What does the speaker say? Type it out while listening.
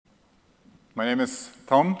My name is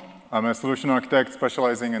Tom. I'm a solution architect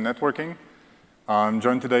specializing in networking. I'm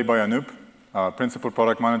joined today by Anup, Principal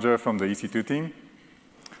Product Manager from the EC2 team.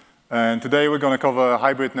 And today we're going to cover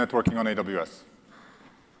hybrid networking on AWS.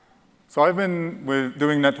 So I've been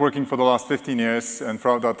doing networking for the last 15 years, and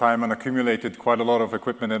throughout that time I've accumulated quite a lot of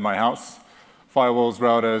equipment in my house. Firewalls,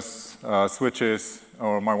 routers, switches,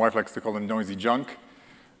 or my wife likes to call them noisy junk.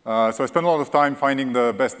 So I spend a lot of time finding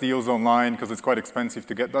the best deals online because it's quite expensive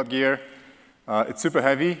to get that gear. It's super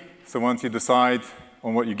heavy, so once you decide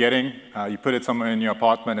on what you're getting, you put it somewhere in your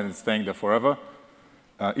apartment and it's staying there forever.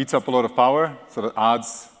 Eats up a lot of power, so that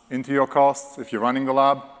adds into your costs if you're running the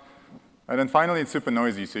lab. And then finally, it's super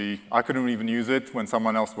noisy, so I couldn't even use it when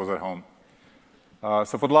someone else was at home.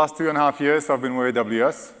 So for the last 2.5 years, I've been with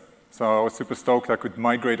AWS. So I was super stoked I could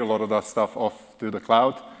migrate a lot of that stuff off to the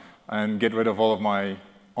cloud and get rid of all of my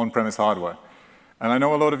on-premise hardware. And I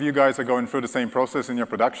know a lot of you guys are going through the same process in your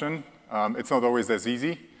production. It's not always as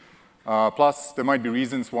easy. Plus, there might be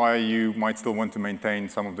reasons why you might still want to maintain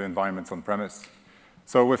some of the environments on-premise.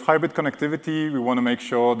 So with hybrid connectivity, we want to make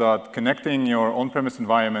sure that connecting your on-premise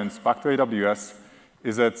environments back to AWS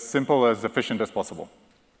is as simple as efficient as possible.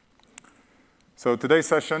 So today's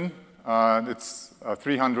session, it's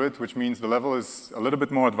 300, which means the level is a little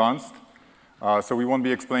bit more advanced. So we won't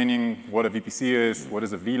be explaining what a VPC is, what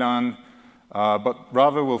is a VLAN, but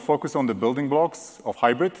rather we'll focus on the building blocks of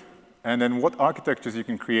hybrid and then what architectures you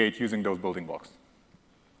can create using those building blocks.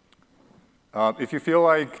 If you feel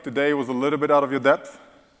like today was a little bit out of your depth,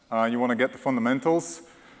 you want to get the fundamentals,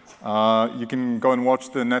 you can go and watch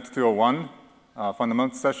the Net 201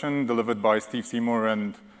 fundamentals session delivered by Steve Seymour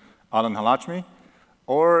and Alan Halachmi.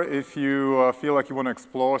 Or if you feel like you want to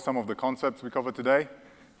explore some of the concepts we covered today,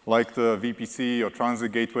 like the VPC or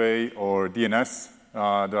transit gateway or DNS,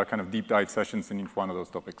 there are kind of deep dive sessions in each one of those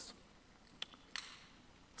topics.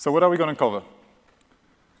 So what are we going to cover?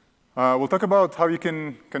 We'll talk about how you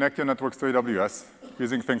can connect your networks to AWS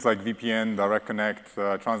using things like VPN, Direct Connect,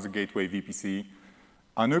 Transit Gateway, VPC.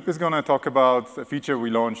 Anup is going to talk about a feature we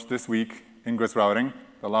launched this week, Ingress Routing,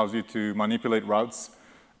 that allows you to manipulate routes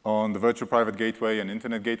on the virtual private gateway and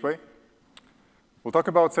internet gateway. We'll talk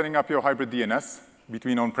about setting up your hybrid DNS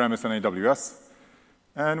between on-premise and AWS.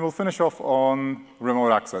 And we'll finish off on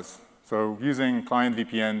remote access, so using client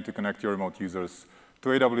VPN to connect your remote users to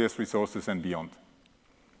AWS resources and beyond.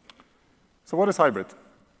 So what is hybrid?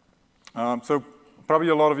 So probably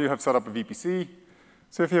a lot of you have set up a VPC.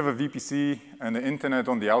 So if you have a VPC and the internet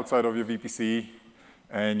on the outside of your VPC,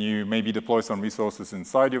 and you maybe deploy some resources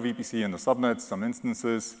inside your VPC and the subnets, some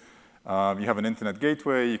instances, you have an internet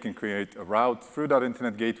gateway, you can create a route through that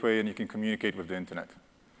internet gateway, and you can communicate with the internet.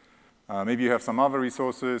 Maybe you have some other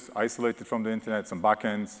resources isolated from the internet, some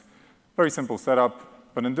backends. Very simple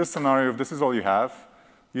setup. But in this scenario, if this is all you have,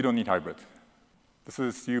 you don't need hybrid. This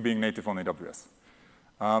is you being native on AWS.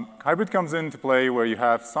 Hybrid comes into play where you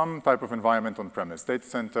have some type of environment on-premise, data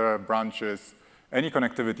center, branches, any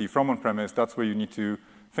connectivity from on-premise. That's where you need to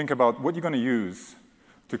think about what you're going to use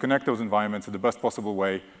to connect those environments in the best possible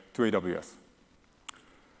way to AWS.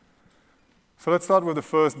 So let's start with the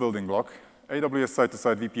first building block, AWS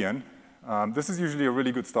site-to-site VPN. This is usually a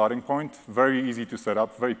really good starting point, very easy to set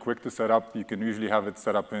up, very quick to set up. You can usually have it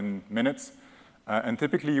set up in minutes. And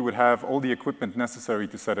typically, you would have all the equipment necessary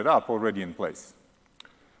to set it up already in place.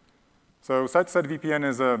 So site-to-site VPN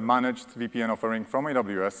is a managed VPN offering from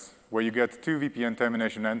AWS, where you get 2 VPN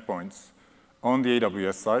termination endpoints on the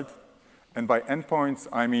AWS side. And by endpoints,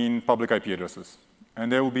 I mean public IP addresses.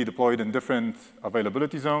 And they will be deployed in different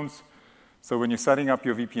availability zones. So when you're setting up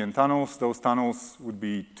your VPN tunnels, those tunnels would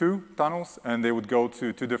be 2 tunnels, and they would go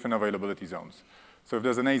to 2 different availability zones. So if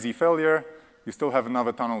there's an AZ failure, you still have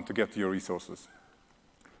another tunnel to get to your resources.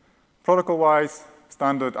 Protocol-wise,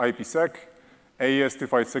 standard IPsec,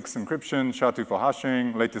 AES-256 encryption, SHA-2 for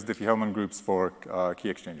hashing, latest Diffie-Hellman groups for key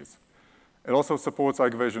exchanges. It also supports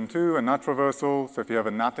IKE version 2 and NAT traversal, so if you have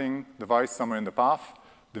a NATing device somewhere in the path,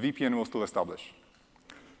 the VPN will still establish.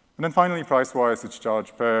 And then finally, price-wise, it's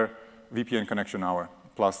charged per VPN connection hour,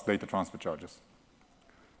 plus data transfer charges.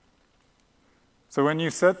 So when you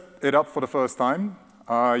set it up for the first time,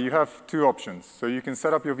 you have 2 options. So you can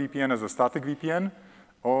set up your VPN as a static VPN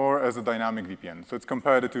or as a dynamic VPN. So let's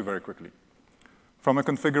compare the 2 very quickly. From a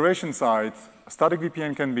configuration side, a static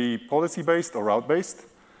VPN can be policy-based or route-based.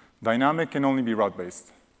 Dynamic can only be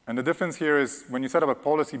route-based. And the difference here is when you set up a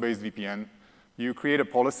policy-based VPN, you create a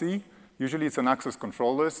policy. Usually it's an access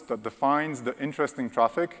control list that defines the interesting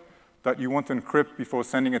traffic that you want to encrypt before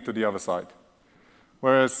sending it to the other side.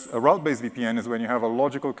 Whereas a route-based VPN is when you have a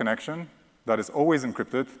logical connection that is always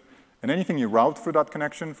encrypted, and anything you route through that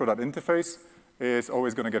connection, through that interface, is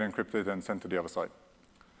always going to get encrypted and sent to the other side.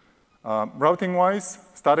 Routing-wise,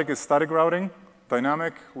 static is static routing.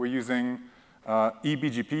 Dynamic, we're using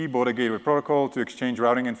eBGP, Border Gateway Protocol, to exchange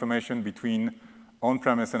routing information between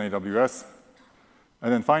on-premise and AWS.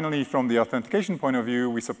 And then finally, from the authentication point of view,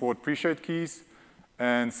 we support pre-shared keys.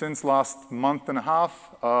 And since last month and a half,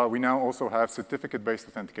 we now also have certificate-based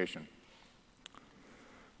authentication.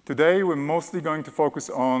 Today, we're mostly going to focus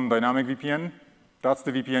on dynamic VPN. That's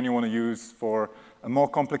the VPN you want to use for a more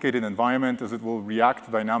complicated environment, as it will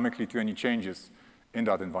react dynamically to any changes in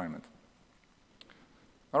that environment.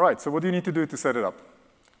 All right, so what do you need to do to set it up?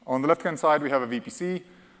 On the left-hand side, we have a VPC.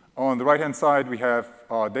 On the right-hand side, we have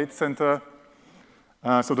our data center.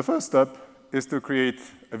 So the first step is to create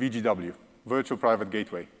a VGW, Virtual Private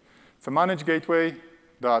Gateway. It's a managed gateway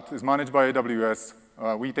that is managed by AWS.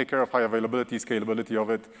 We take care of high availability, scalability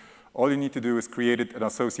of it. All you need to do is create it and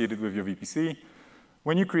associate it with your VPC.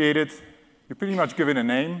 When you create it, you pretty much give it a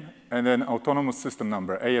name and then Autonomous System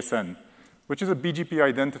Number, ASN, which is a BGP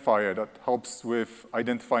identifier that helps with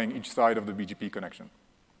identifying each side of the BGP connection.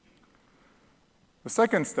 The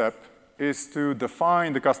second step is to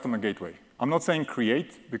define the customer gateway. I'm not saying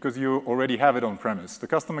create, because you already have it on premise. The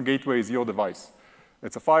customer gateway is your device.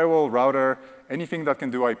 It's a firewall, router, anything that can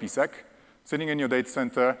do IPsec, sitting in your data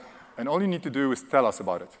center, and all you need to do is tell us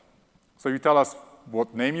about it. So you tell us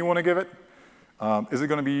what name you want to give it. Is it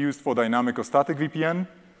going to be used for dynamic or static VPN?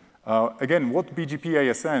 Again, what BGP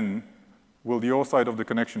ASN will your side of the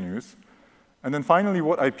connection use? And then finally,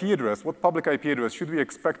 what IP address, what public IP address should we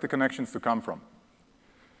expect the connections to come from?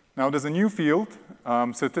 Now, there's a new field,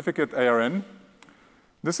 certificate ARN.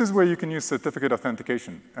 This is where you can use certificate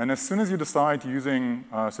authentication. And as soon as you decide using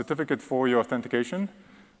a certificate for your authentication,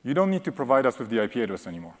 you don't need to provide us with the IP address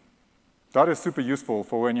anymore. That is super useful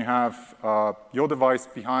for when you have your device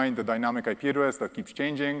behind the dynamic IP address that keeps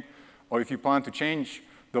changing, or if you plan to change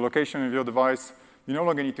the location of your device, you no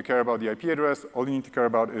longer need to care about the IP address. All you need to care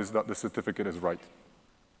about is that the certificate is right.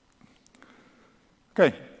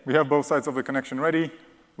 OK, we have both sides of the connection ready.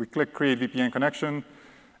 We click Create VPN Connection.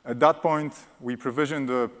 At that point, we provision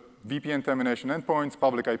the VPN termination endpoints,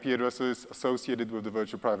 public IP addresses associated with the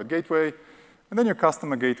virtual private gateway. And then your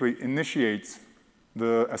customer gateway initiates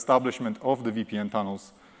the establishment of the VPN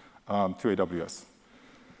tunnels to AWS.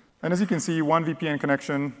 And as you can see, one VPN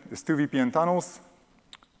connection is 2 VPN tunnels.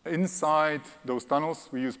 Inside those tunnels,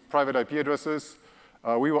 we use private IP addresses.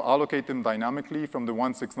 We will allocate them dynamically from the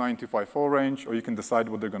 169.254 range, or you can decide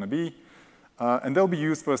what they're going to be. And they'll be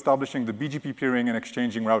used for establishing the BGP peering and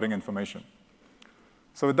exchanging routing information.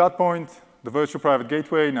 So at that point, the virtual private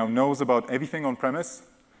gateway now knows about everything on premise.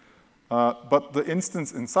 But the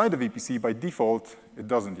instance inside the VPC, by default, it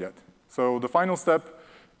doesn't yet. So the final step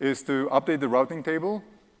is to update the routing table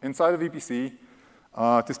inside the VPC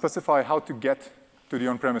to specify how to get to the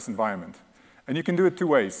on-premise environment. And you can do it 2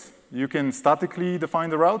 ways. You can statically define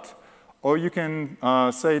the route, or you can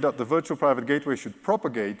say that the virtual private gateway should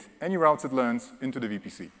propagate any routes it learns into the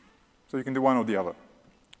VPC. So you can do one or the other.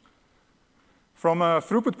 From a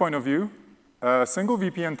throughput point of view, a single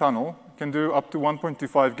VPN tunnel can do up to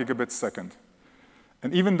 1.25 gigabits a second.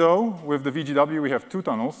 And even though with the VGW we have 2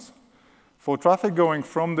 tunnels, for traffic going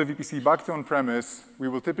from the VPC back to on-premise, we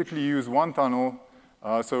will typically use 1 tunnel,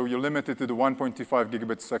 so you're limited to the 1.25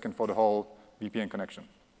 gigabits a second for the whole VPN connection.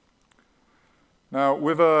 Now,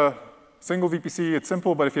 with a single VPC, it's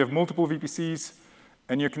simple, but if you have multiple VPCs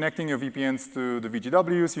and you're connecting your VPNs to the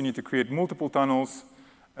VGWs, you need to create multiple tunnels.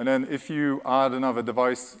 And then if you add another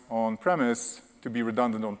device on-premise to be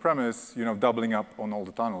redundant on-premise, you're now doubling up on all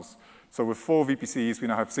the tunnels. So with 4 VPCs, we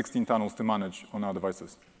now have 16 tunnels to manage on our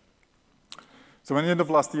devices. So at the end of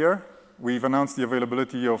last year, we've announced the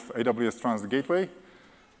availability of AWS Transit Gateway.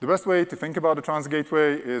 The best way to think about a Transit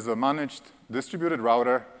Gateway is a managed distributed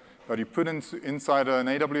router that you put inside an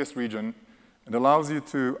AWS region. It allows you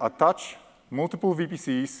to attach multiple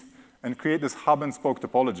VPCs and create this hub and spoke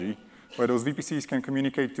topology where those VPCs can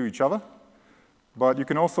communicate to each other. But you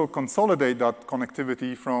can also consolidate that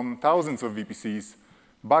connectivity from thousands of VPCs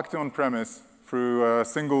back to on-premise through a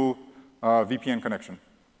single VPN connection.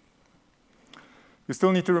 You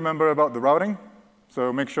still need to remember about the routing.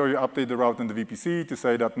 So make sure you update the route in the VPC to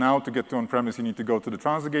say that now to get to on-premise, you need to go to the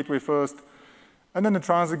Transit Gateway first. And then the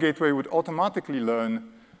Transit Gateway would automatically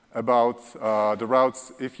learn about the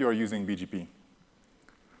routes if you're using BGP.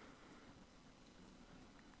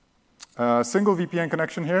 Single VPN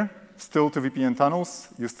connection here, still to VPN tunnels.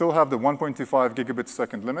 You still have the 1.25 gigabits a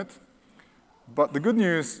second limit. But the good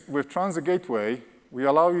news with Transit Gateway, we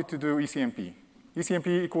allow you to do ECMP.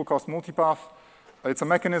 ECMP, equal cost multipath. It's a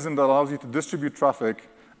mechanism that allows you to distribute traffic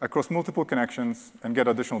across multiple connections and get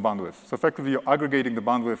additional bandwidth. So effectively, you're aggregating the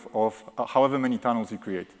bandwidth of however many tunnels you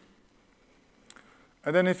create.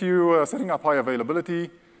 And then if you are setting up high availability,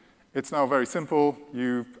 it's now very simple.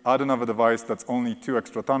 You add another device that's only 2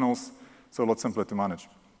 extra tunnels, so a lot simpler to manage.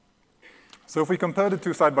 So if we compare the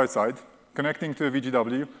two side by side, connecting to a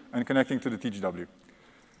VGW and connecting to the TGW.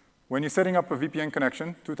 When you're setting up a VPN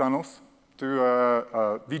connection, 2 tunnels, to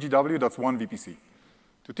a VGW, that's 1 VPC.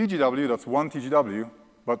 To TGW, that's 1 TGW,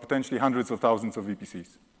 but potentially hundreds of thousands of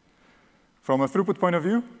VPCs. From a throughput point of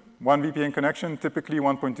view, 1 VPN connection, typically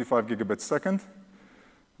 1.25 gigabits a second.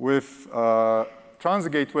 With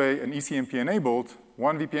Transit Gateway and ECMP enabled,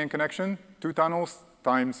 1 VPN connection, 2 tunnels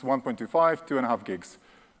times 1.25, 2.5 gigs.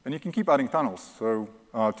 And you can keep adding tunnels. So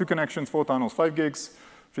 2 connections, 4 tunnels, 5 gigs,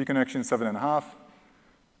 3 connections, 7.5.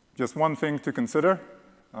 Just one thing to consider,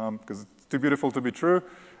 because it's too beautiful to be true,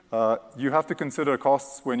 you have to consider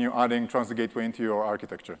costs when you're adding Transit Gateway into your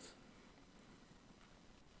architectures.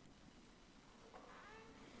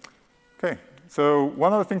 Okay, so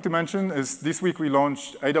one other thing to mention is this week we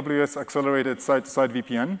launched AWS Accelerated Side-to-Side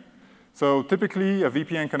VPN. So typically, a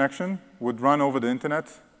VPN connection would run over the internet,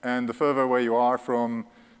 and the further away you are from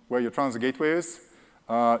where your Transit Gateway is,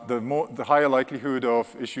 the higher likelihood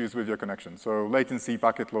of issues with your connection. So latency,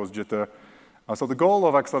 packet loss, jitter. So the goal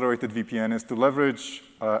of Accelerated VPN is to leverage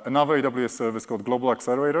another AWS service called Global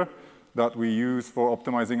Accelerator that we use for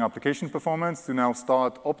optimizing application performance to now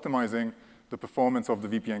start optimizing the performance of the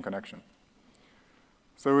VPN connection.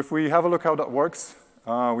 So if we have a look how that works,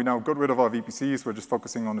 we now got rid of our VPCs. We're just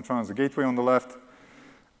focusing on the Transit Gateway on the left.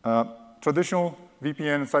 Traditional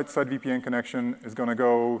VPN, side-to-side VPN connection is going to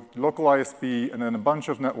go local ISP and then a bunch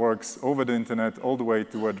of networks over the internet all the way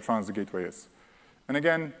to where the Transit Gateway is. And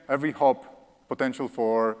again, every hop, potential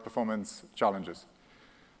for performance challenges.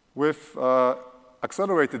 With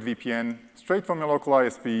Accelerated VPN, straight from your local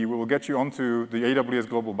ISP, we will get you onto the AWS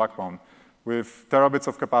global backbone with terabits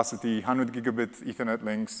of capacity, 100 gigabit Ethernet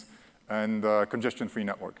links, and congestion-free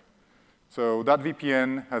network. So that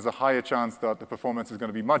VPN has a higher chance that the performance is going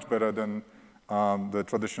to be much better than the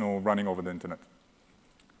traditional running over the internet.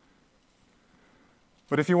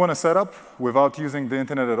 But if you want to set up without using the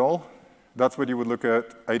internet at all, that's where you would look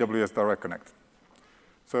at AWS Direct Connect.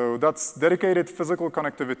 So that's dedicated physical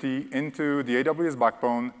connectivity into the AWS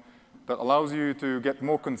backbone that allows you to get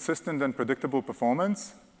more consistent and predictable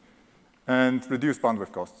performance and reduce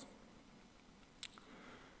bandwidth costs.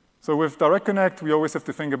 So with Direct Connect, we always have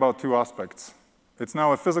to think about 2 aspects. It's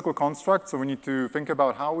now a physical construct, so we need to think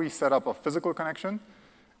about how we set up a physical connection,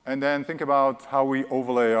 and then think about how we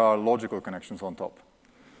overlay our logical connections on top.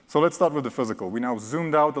 So let's start with the physical. We now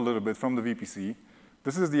zoomed out a little bit from the VPC.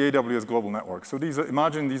 This is the AWS global network. So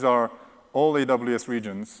imagine these are all AWS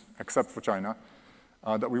regions, except for China,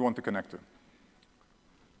 that we want to connect to.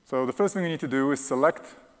 So the first thing we need to do is select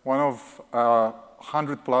one of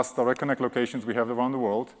 100+ Direct Connect locations we have around the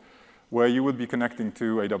world where you would be connecting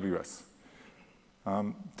to AWS.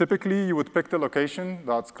 Typically, you would pick the location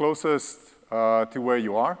that's closest to where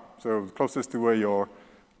you are, so closest to where your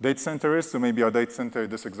data center is. So maybe our data center,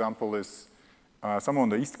 this example, is somewhere on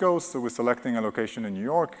the East Coast. So we're selecting a location in New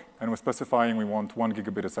York, and we're specifying we want 1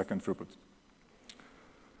 gigabit a second throughput.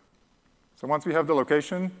 So once we have the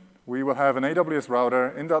location, we will have an AWS router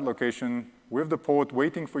in that location with the port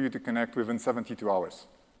waiting for you to connect within 72 hours.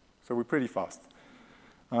 So we're pretty fast.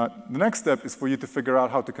 The next step is for you to figure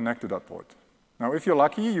out how to connect to that port. Now, if you're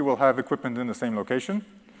lucky, you will have equipment in the same location.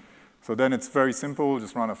 So then it's very simple.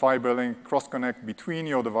 Just run a fiber link, cross-connect between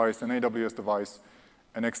your device and AWS device,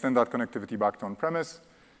 and extend that connectivity back to on-premise.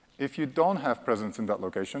 If you don't have presence in that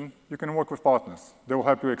location, you can work with partners. They will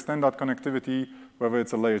help you extend that connectivity, whether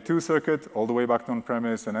it's a layer 2 circuit all the way back to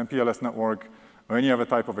on-premise, an MPLS network, or any other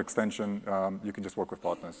type of extension. You can just work with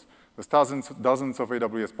partners. There's dozens of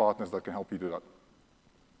AWS partners that can help you do that.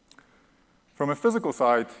 From a physical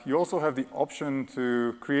side, you also have the option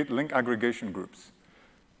to create link aggregation groups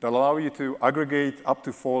that allow you to aggregate up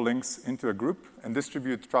to 4 links into a group and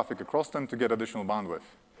distribute traffic across them to get additional bandwidth.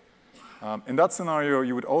 In that scenario,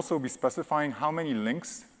 you would also be specifying how many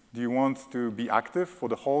links do you want to be active for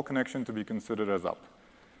the whole connection to be considered as up.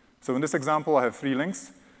 So in this example, I have 3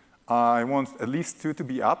 links. I want at least 2 to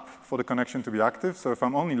be up for the connection to be active. So if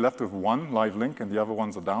I'm only left with 1 live link and the other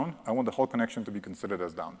ones are down, I want the whole connection to be considered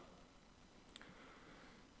as down.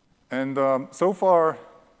 And so far,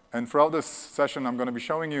 and throughout this session, I'm going to be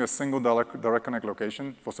showing you a single Direct Connect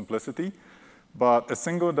location for simplicity. But a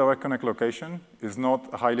single Direct Connect location is not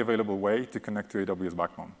a highly available way to connect to AWS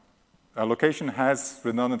backbone. A location has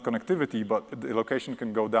redundant connectivity, but the location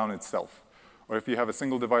can go down itself. Or if you have a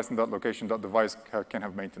single device in that location, that device can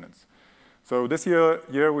have maintenance. So this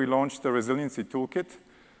year we launched the Resiliency Toolkit,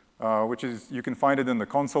 which is, you can find it in the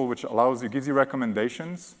console, which gives you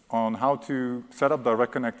recommendations on how to set up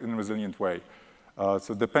Direct Connect in a resilient way.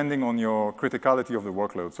 So depending on your criticality of the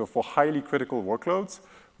workload. So for highly critical workloads,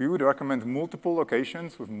 we would recommend multiple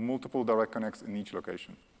locations with multiple Direct Connects in each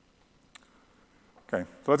location. Okay,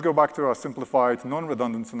 so let's go back to our simplified,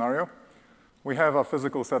 non-redundant scenario. We have our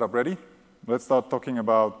physical setup ready. Let's start talking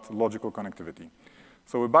about logical connectivity.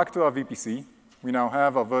 So we're back to our VPC. We now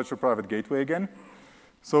have our virtual private gateway again.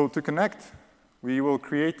 So to connect, we will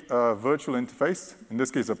create a virtual interface, in this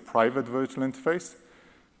case a private virtual interface,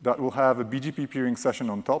 that will have a BGP peering session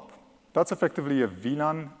on top. That's effectively a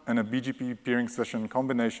VLAN and a BGP peering session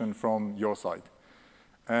combination from your side.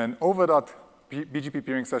 And over that BGP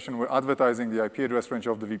peering session, we're advertising the IP address range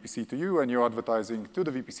of the VPC to you, and you're advertising to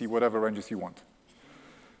the VPC whatever ranges you want.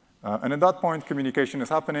 And at that point, communication is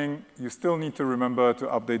happening. You still need to remember to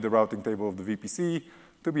update the routing table of the VPC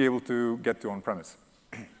to be able to get to on-premise.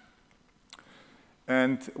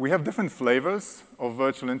 And we have different flavors of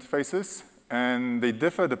virtual interfaces, and they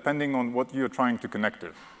differ depending on what you're trying to connect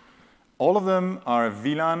to. All of them are a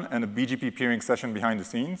VLAN and a BGP peering session behind the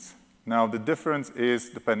scenes. Now, the difference is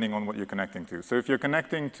depending on what you're connecting to. So if you're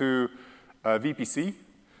connecting to a VPC,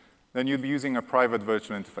 then you'd be using a private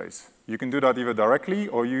virtual interface. You can do that either directly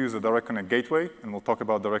or use a Direct Connect gateway, and we'll talk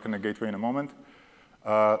about Direct Connect gateway in a moment.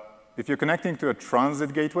 If you're connecting to a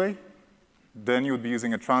transit gateway, then you would be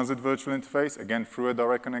using a transit virtual interface, again, through a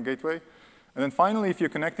Direct Connect gateway. And then finally, if you're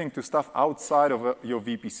connecting to stuff outside of your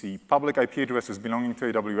VPC, public IP addresses belonging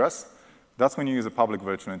to AWS, that's when you use a public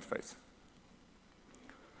virtual interface.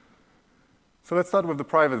 So let's start with the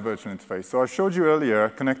private virtual interface. So I showed you earlier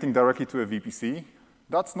connecting directly to a VPC.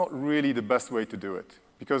 That's not really the best way to do it,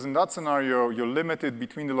 because in that scenario, you're limited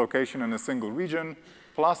between the location and a single region,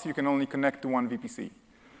 plus you can only connect to one VPC.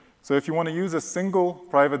 So if you want to use a single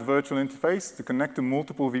private virtual interface to connect to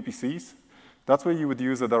multiple VPCs, that's where you would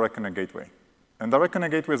use a Direct Connect gateway. And Direct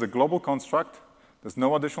Connect gateway is a global construct. There's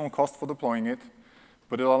no additional cost for deploying it,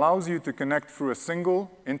 but it allows you to connect through a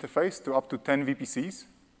single interface to up to 10 VPCs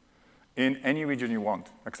in any region you want,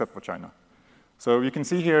 except for China. So you can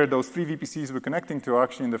see here those 3 VPCs we're connecting to are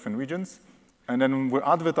actually in different regions, and then we're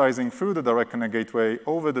advertising through the Direct Connect gateway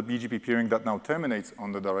over the BGP peering that now terminates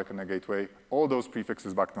on the Direct Connect gateway, all those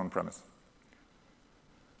prefixes back to on-premise.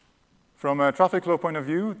 From a traffic flow point of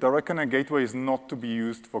view, Direct Connect gateway is not to be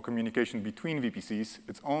used for communication between VPCs.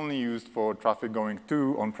 It's only used for traffic going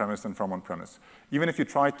to on-premise and from on-premise. Even if you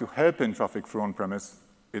try to help in traffic through on-premise,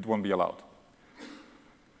 it won't be allowed.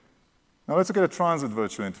 Now let's look at a transit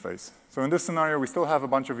virtual interface. So in this scenario, we still have a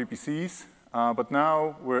bunch of VPCs, but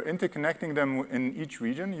now we're interconnecting them in each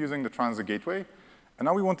region using the transit gateway. And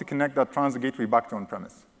now we want to connect that transit gateway back to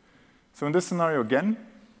on-premise. So in this scenario, again,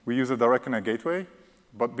 we use a Direct Connect gateway.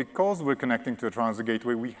 But because we're connecting to a transit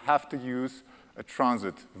gateway, we have to use a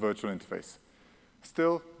transit virtual interface.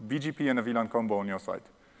 Still, BGP and a VLAN combo on your side.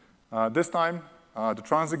 This time, the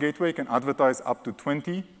transit gateway can advertise up to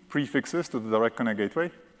 20 prefixes to the Direct Connect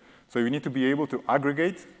gateway. So you need to be able to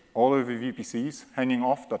aggregate all of the VPCs hanging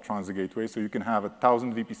off that transit gateway. So you can have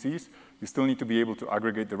 1,000 VPCs. You still need to be able to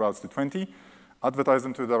aggregate the routes to 20, advertise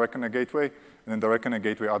them to the Direct Connect gateway, and then Direct Connect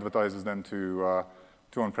gateway advertises them to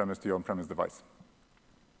on-premise, to your on-premise device.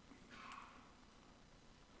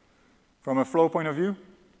 From a flow point of view,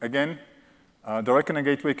 again, Direct Connect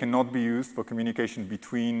gateway cannot be used for communication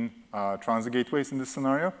between transit gateways in this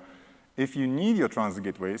scenario. If you need your transit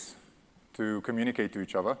gateways to communicate to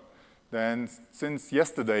each other, then since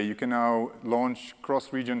yesterday, you can now launch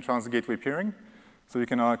cross-region transit gateway peering. So you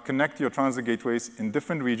can connect your transit gateways in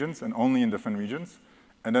different regions and only in different regions,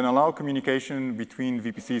 and then allow communication between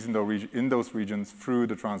VPCs in those regions through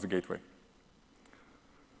the transit gateway.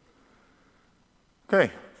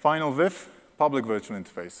 Okay. Final VIF, public virtual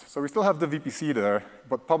interface. So we still have the VPC there,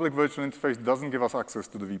 but public virtual interface doesn't give us access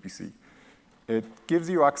to the VPC. It gives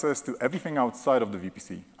you access to everything outside of the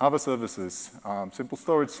VPC, other services, simple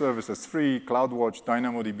storage services, free, CloudWatch,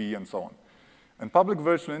 DynamoDB, and so on. And public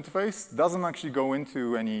virtual interface doesn't actually go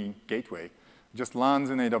into any gateway. It just lands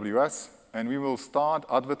in AWS, and we will start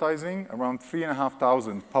advertising around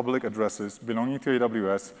 3,500 public addresses belonging to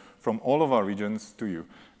AWS from all of our regions to you.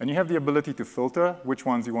 And you have the ability to filter which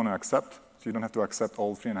ones you want to accept. So you don't have to accept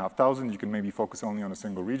all 3,500. You can maybe focus only on a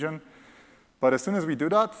single region. But as soon as we do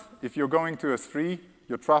that, if you're going to S3,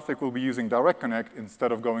 your traffic will be using Direct Connect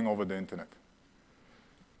instead of going over the internet.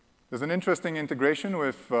 There's an interesting integration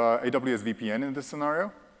with AWS VPN in this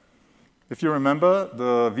scenario. If you remember,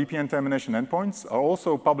 the VPN termination endpoints are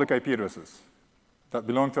also public IP addresses that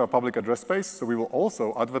belong to our public address space, so we will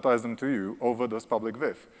also advertise them to you over this public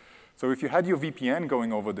VIF. So if you had your VPN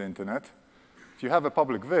going over the internet, if you have a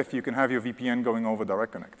public VIF, you can have your VPN going over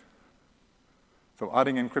Direct Connect. So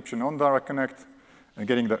adding encryption on Direct Connect and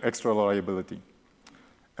getting the extra reliability.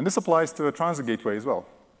 And this applies to a transit gateway as well.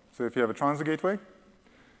 So if you have a transit gateway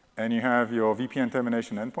and you have your VPN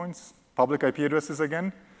termination endpoints, public IP addresses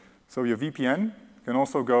again, so your VPN can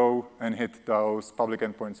also go and hit those public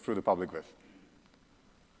endpoints through the public VIF.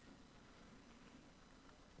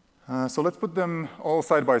 So let's put them all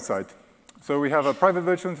side by side. So we have a private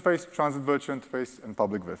virtual interface, transit virtual interface, and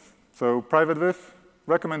public VIF. So private VIF,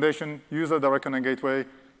 recommendation, use a Direct Connect gateway,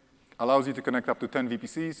 allows you to connect up to 10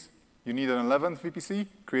 VPCs. You need an 11th VPC,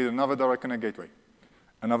 create another Direct Connect gateway,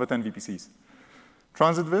 another 10 VPCs.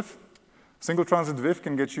 Transit VIF, single transit VIF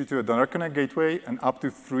can get you to a Direct Connect gateway and up to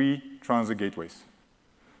 3 transit gateways.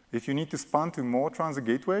 If you need to span to more transit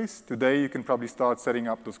gateways, today you can probably start setting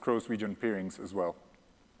up those cross-region peerings as well.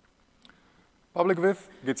 Public VIF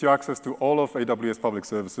gets you access to all of AWS public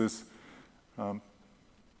services,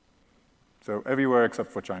 so everywhere except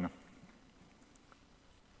for China.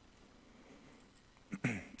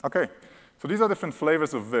 OK, so these are different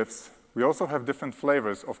flavors of VIFs. We also have different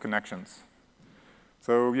flavors of connections.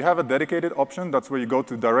 So you have a dedicated option. That's where you go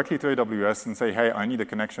directly to AWS and say, hey, I need a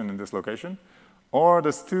connection in this location. Or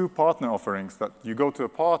there's 2 partner offerings that you go to a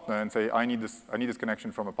partner and say, I need this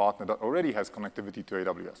connection from a partner that already has connectivity to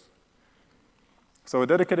AWS. So a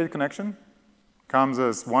dedicated connection comes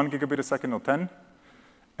as 1 gigabit a second or 10,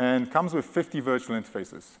 and comes with 50 virtual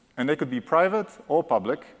interfaces. And they could be private or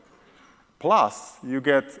public. Plus, you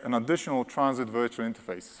get an additional transit virtual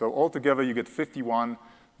interface. So altogether, you get 51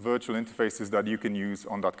 virtual interfaces that you can use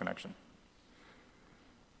on that connection.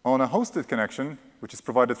 On a hosted connection, which is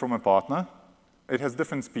provided from a partner, it has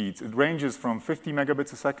different speeds. It ranges from 50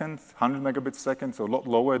 megabits a second, 100 megabits a second, so a lot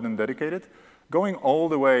lower than dedicated, going all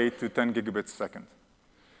the way to 10 gigabits a second.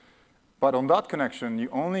 But on that connection, you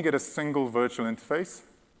only get a single virtual interface,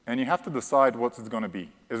 and you have to decide what it's going to be.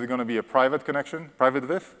 Is it going to be a private connection, private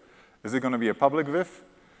VIF? Is it going to be a public VIF?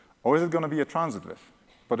 Or is it going to be a transit VIF?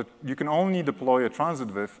 But you can only deploy a transit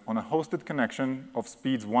VIF on a hosted connection of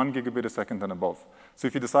speeds 1 gigabit a second and above. So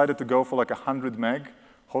if you decided to go for like a 100 meg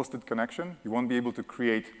hosted connection, you won't be able to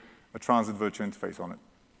create a transit virtual interface on it.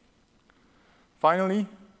 Finally,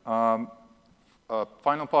 a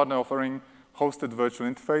final partner offering hosted virtual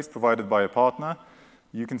interface provided by a partner.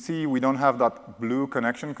 You can see we don't have that blue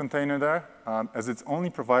connection container there, as it's only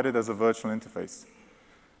provided as a virtual interface.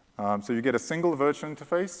 So you get a single virtual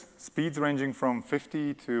interface, speeds ranging from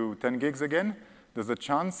 50 to 10 gigs again. There's a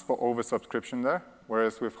chance for oversubscription there,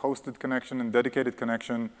 whereas with hosted connection and dedicated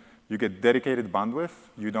connection, you get dedicated bandwidth.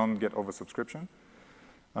 You don't get oversubscription.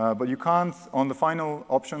 But you can't, on the final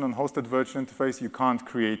option on hosted virtual interface, you can't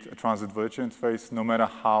create a transit virtual interface no matter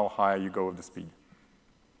how high you go with the speed.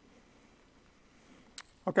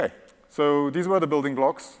 OK, so these were the building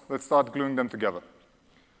blocks. Let's start gluing them together.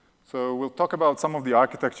 So we'll talk about some of the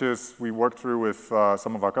architectures we worked through with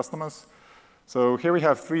some of our customers. So here we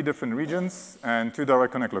have 3 different regions and 2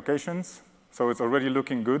 Direct Connect locations. So it's already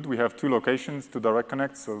looking good. We have 2 locations to Direct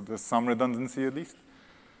Connect, so there's some redundancy at least.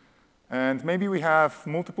 And maybe we have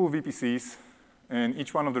multiple VPCs in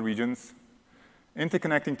each one of the regions,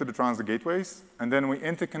 interconnecting to the transit gateways, and then we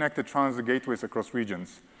interconnect the transit gateways across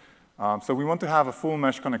regions. So we want to have a full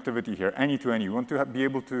mesh connectivity here, any-to-any. We want to be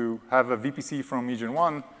able to have a VPC from region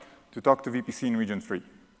 1 to talk to VPC in region 3.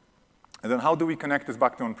 And then how do we connect this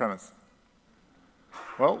back to on-premise?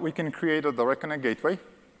 Well, we can create a Direct Connect gateway,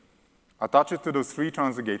 attach it to those 3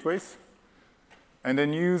 transit gateways, and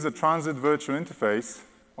then use a transit virtual interface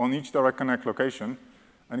on each Direct Connect location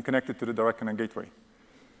and connect it to the Direct Connect gateway.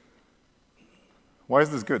 Why is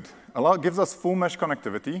this good? It gives us full mesh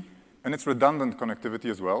connectivity, and it's redundant connectivity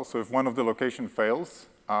as well. So if one of the locations fails,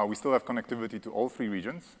 we still have connectivity to all 3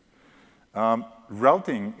 regions.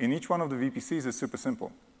 Routing in each one of the VPCs is super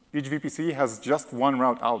simple. Each VPC has just one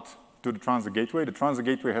route out to the transit gateway. The transit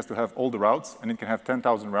gateway has to have all the routes, and it can have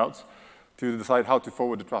 10,000 routes to decide how to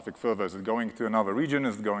forward the traffic further. Is it going to another region?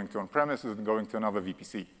 Is it going to on-premise? Is it going to another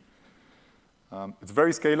VPC? It's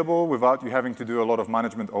very scalable without you having to do a lot of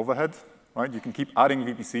management overhead. Right? You can keep adding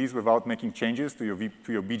VPCs without making changes to your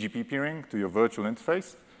BGP peering, to your virtual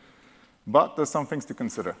interface. But there's some things to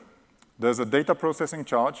consider. There's a data processing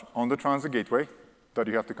charge on the transit gateway that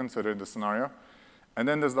you have to consider in this scenario. And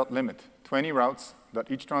then there's that limit, 20 routes that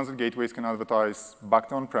each transit gateways can advertise back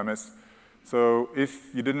to on-premise. So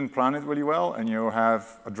if you didn't plan it really well and you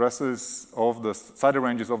have addresses of the CIDR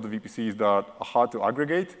ranges of the VPCs that are hard to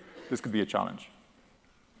aggregate, this could be a challenge.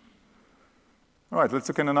 All right, let's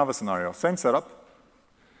look at another scenario. Same setup.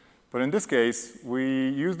 But in this case, we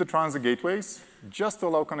use the transit gateways just to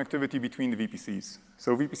allow connectivity between the VPCs.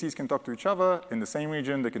 So VPCs can talk to each other in the same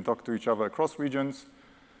region. They can talk to each other across regions.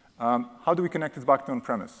 How do we connect this back to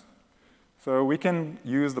on-premise? So we can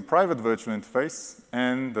use the private virtual interface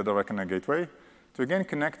and the Direct Connect gateway to, again,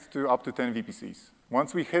 connect to up to 10 VPCs.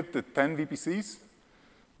 Once we hit the 10 VPCs,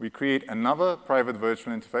 we create another private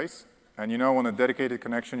virtual interface. And you know, on a dedicated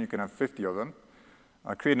connection, you can have 50 of them.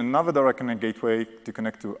 Create another Direct Connect gateway to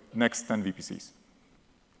connect to next 10 VPCs.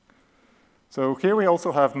 So here we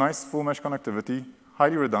also have nice full mesh connectivity,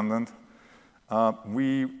 highly redundant.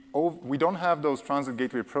 We don't have those transit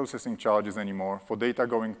gateway processing charges anymore for data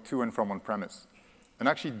going to and from on-premise. And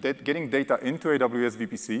actually, getting data into AWS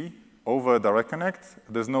VPC over Direct Connect,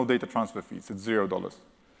 there's no data transfer fees. It's $0.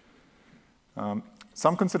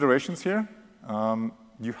 Some considerations here.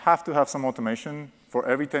 You have to have some automation. For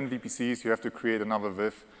every 10 VPCs, you have to create another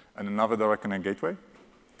VIF and another Direct Connect gateway.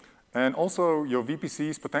 And also, your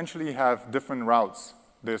VPCs potentially have different routes.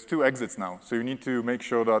 There's 2 exits now, so you need to make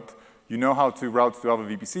sure that you know how to route to other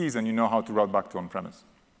VPCs and you know how to route back to on-premise.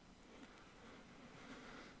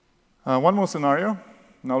 One more scenario.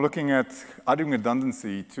 Now looking at adding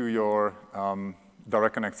redundancy to your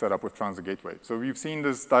Direct Connect setup with Transit Gateway. So we've seen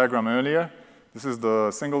this diagram earlier. This is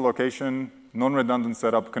the single location, non-redundant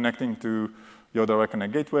setup connecting to your Direct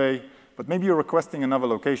Connect gateway. But maybe you're requesting another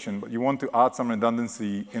location, but you want to add some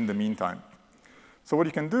redundancy in the meantime. So what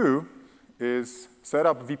you can do is set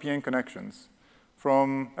up VPN connections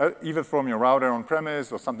from either from your router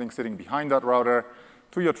on-premise or something sitting behind that router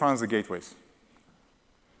to your transit gateways.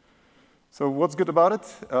 So what's good about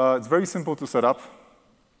it? It's very simple to set up.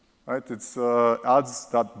 Right? It adds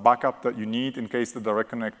that backup that you need in case the Direct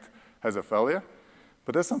Connect has a failure.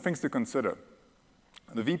 But there's some things to consider.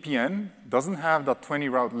 The VPN doesn't have that 20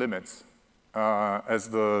 route limits as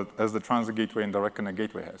the transit gateway and Direct Connect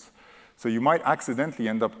gateway has. So you might accidentally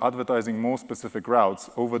end up advertising more specific routes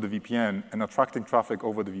over the VPN and attracting traffic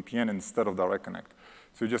over the VPN instead of Direct Connect.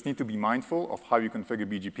 So you just need to be mindful of how you configure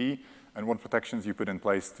BGP and what protections you put in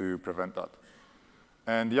place to prevent that.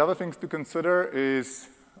 And the other things to consider is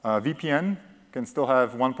VPN can still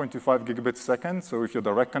have 1.25 gigabits a second. So if your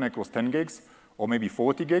Direct Connect was 10 gigs, or maybe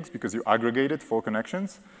 40 gigs because you aggregated 4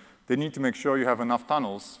 connections, they need to make sure you have enough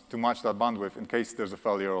tunnels to match that bandwidth in case there's a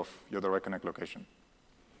failure of your Direct Connect location.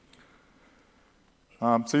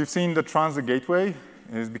 So you've seen the transit gateway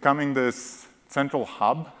is becoming this central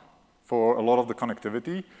hub for a lot of the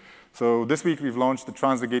connectivity. So this week we've launched the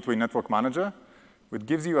Transit Gateway Network Manager, which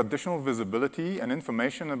gives you additional visibility and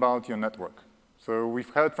information about your network. So we've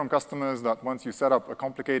heard from customers that once you set up a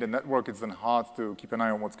complicated network, it's then hard to keep an eye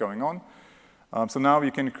on what's going on. So now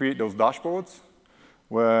you can create those dashboards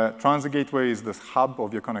where Transit Gateway is this hub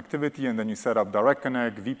of your connectivity, and then you set up Direct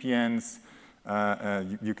Connect, VPNs.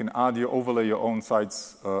 You can overlay your own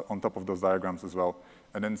sites on top of those diagrams as well,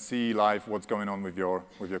 and then see live what's going on with your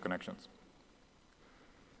connections.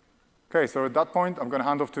 OK, so at that point, I'm going to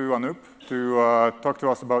hand off to Anup to talk to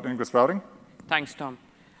us about ingress routing. Thanks, Tom.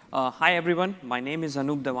 Hi, everyone. My name is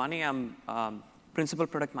Anup Dawani. I'm Principal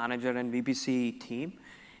Product Manager in VPC team.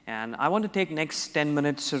 And I want to take next 10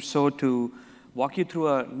 minutes or so to walk you through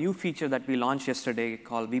a new feature that we launched yesterday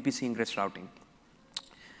called VPC ingress routing.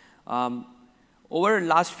 Over the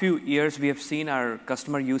last few years, we have seen our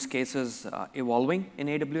customer use cases evolving in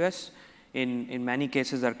AWS. In many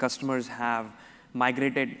cases, our customers have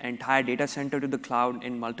migrated entire data center to the cloud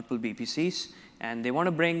in multiple VPCs. And they want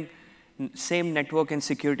to bring same network and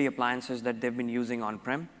security appliances that they've been using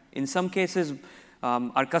on-prem. In some cases,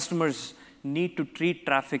 our customers need to treat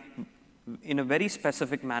traffic in a very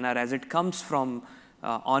specific manner as it comes from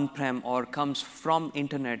on-prem or comes from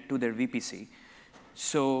internet to their VPC.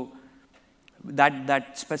 So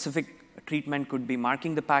that specific treatment could be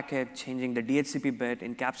marking the packet, changing the DHCP bit,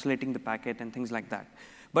 encapsulating the packet, and things like that.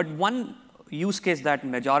 But one use case that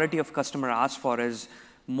majority of customers ask for is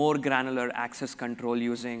more granular access control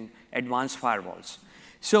using advanced firewalls.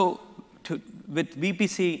 So with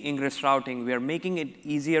VPC ingress routing, we are making it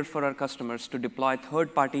easier for our customers to deploy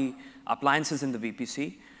third-party appliances in the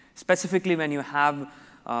VPC. Specifically, when you have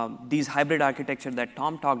these hybrid architecture that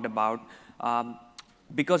Tom talked about,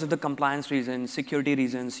 because of the compliance reasons, security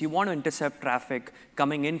reasons, you want to intercept traffic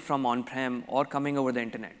coming in from on-prem or coming over the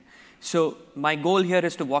internet. So my goal here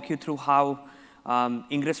is to walk you through how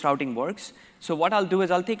ingress routing works. So what I'll do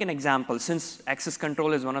is I'll take an example. Since access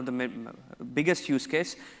control is one of the biggest use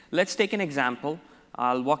case, let's take an example.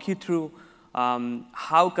 I'll walk you through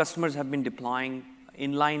how customers have been deploying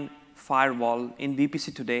inline firewall in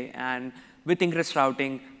VPC today, and with ingress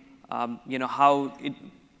routing, how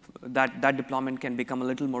that deployment can become a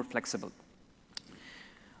little more flexible.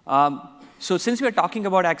 So since we're talking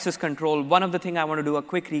about access control, one of the things I want to do a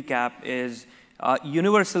quick recap is a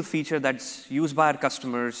universal feature that's used by our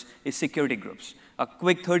customers is security groups. A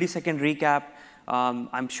quick 30-second recap.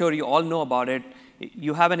 I'm sure you all know about it.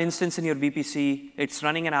 You have an instance in your VPC. It's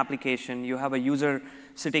running an application. You have a user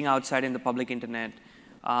sitting outside in the public internet.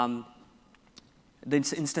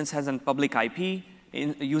 This instance has a public IP.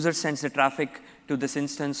 User sends the traffic to this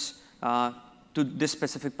instance, to this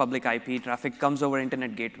specific public IP. Traffic comes over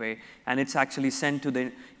internet gateway, and it's actually sent to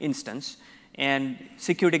the instance. And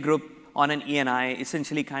security group on an ENI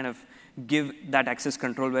essentially kind of give that access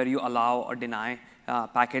control where you allow or deny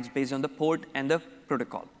packets based on the port and the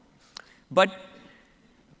protocol. But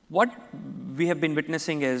what we have been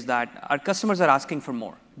witnessing is that our customers are asking for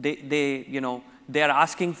more. They are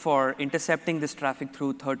asking for intercepting this traffic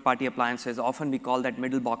through third-party appliances. Often we call that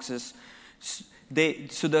middle boxes.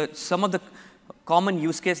 Some of the common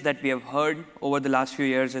use case that we have heard over the last few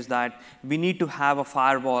years is that we need to have a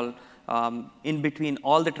firewall in between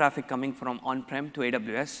all the traffic coming from on-prem to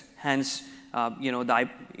AWS. Hence,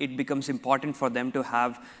 it becomes important for them to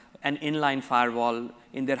have an inline firewall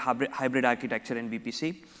in their hybrid architecture in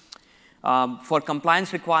VPC. For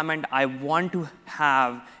compliance requirement, I want to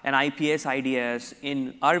have an IPS IDS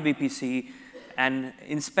in our VPC and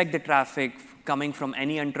inspect the traffic coming from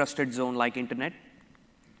any untrusted zone like internet.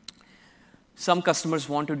 Some customers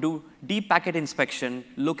want to do deep packet inspection,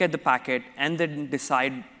 look at the packet, and then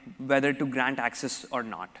decide whether to grant access or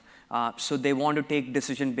not. So they want to take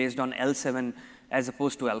decision based on L7 as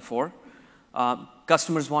opposed to L4.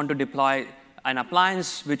 Customers want to deploy an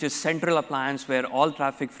appliance, which is central appliance, where all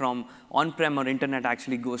traffic from on-prem or internet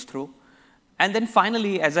actually goes through. And then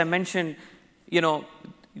finally, as I mentioned,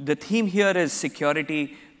 the theme here is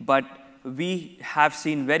security, but we have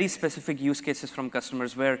seen very specific use cases from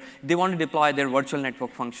customers where they want to deploy their virtual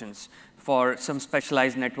network functions for some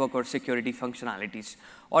specialized network or security functionalities.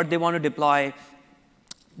 Or they want to deploy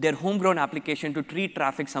their homegrown application to treat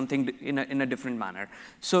traffic something in a different manner.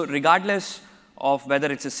 So regardless of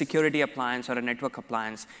whether it's a security appliance or a network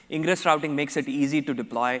appliance, ingress routing makes it easy to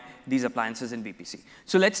deploy these appliances in VPC.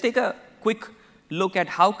 So let's take a quick look at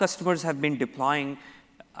how customers have been deploying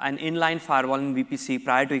an inline firewall in VPC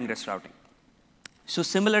prior to ingress routing. So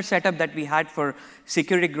similar setup that we had for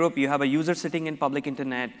security group, you have a user sitting in public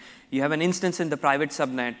internet, you have an instance in the private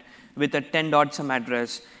subnet with a 10.some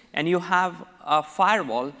address, and you have a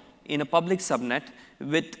firewall in a public subnet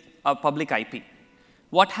with a public IP.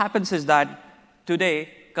 What happens is that today,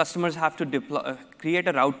 customers have to create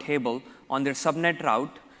a route table on their subnet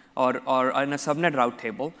route or on a subnet route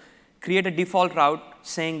table, create a default route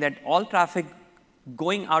saying that all traffic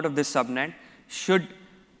going out of this subnet should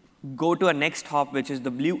go to a next hop, which is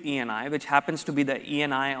the blue ENI, which happens to be the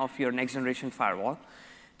ENI of your next generation firewall.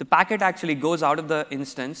 The packet actually goes out of the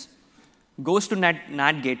instance, goes to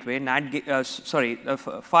NAT gateway,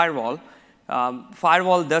 firewall.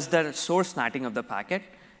 Firewall does the source NATing of the packet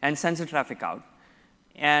and sends the traffic out.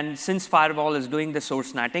 And since firewall is doing the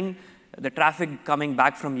source NATing, the traffic coming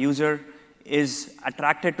back from user is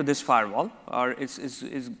attracted to this firewall, or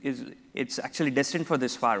it's actually destined for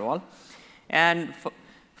this firewall. And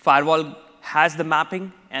firewall has the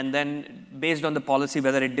mapping, and then based on the policy,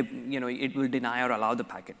 whether it will deny or allow the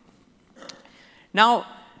packet. Now,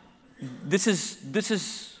 this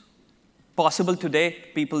is possible today.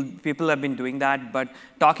 People have been doing that, but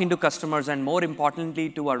talking to customers and more importantly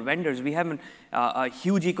to our vendors, we have a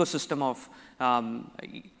huge ecosystem of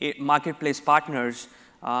marketplace partners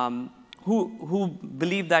who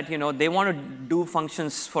believe that they want to do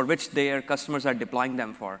functions for which their customers are deploying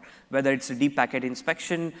them for, whether it's a deep packet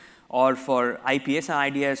inspection or for IPS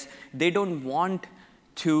and IDS. They don't want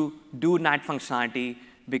to do NAT functionality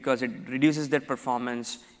because it reduces their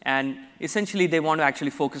performance, and essentially they want to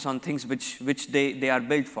actually focus on things which they are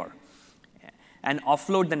built for, and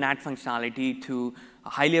offload the NAT functionality to a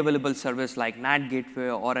highly available service like NAT gateway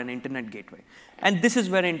or an internet gateway. And this is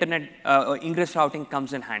where ingress routing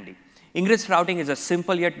comes in handy. Ingress routing is a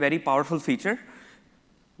simple yet very powerful feature.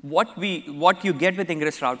 What you get with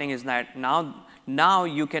ingress routing is that now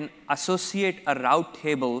you can associate a route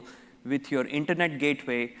table with your internet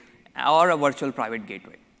gateway or a virtual private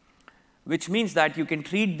gateway, which means that you can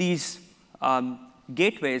treat these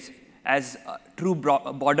gateways as a true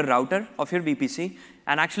border router of your VPC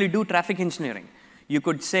and actually do traffic engineering. You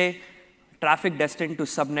could say traffic destined to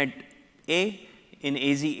subnet A in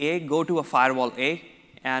AZ A, go to a firewall A,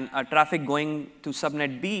 and traffic going to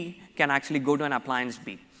subnet B can actually go to an appliance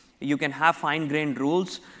B. You can have fine-grained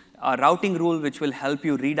rules, a routing rule which will help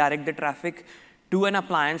you redirect the traffic to an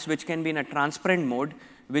appliance which can be in a transparent mode,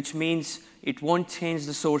 which means it won't change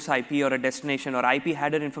the source IP or a destination or IP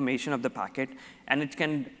header information of the packet, and it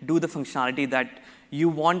can do the functionality that you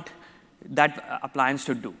want that appliance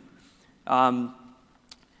to do.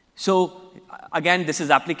 So again, this is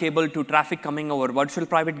applicable to traffic coming over virtual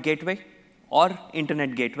private gateway or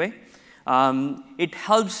internet gateway. It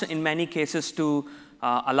helps in many cases to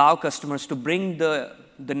allow customers to bring the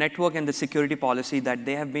network and the security policy that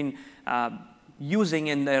they have been using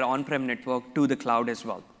in their on-prem network to the cloud as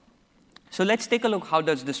well. So let's take a look, how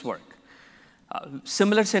does this work?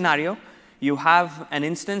 Similar scenario, you have an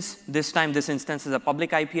instance. This time, this instance is a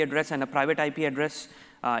public IP address and a private IP address.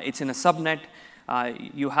 It's in a subnet.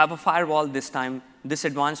 You have a firewall this time. This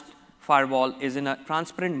advanced firewall is in a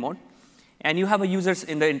transparent mode. And you have a users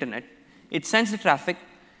in the internet. It sends the traffic.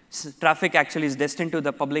 Traffic actually is destined to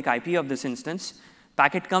the public IP of this instance.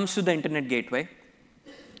 Packet comes to the internet gateway.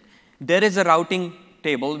 There is a routing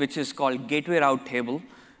table, which is called gateway route table,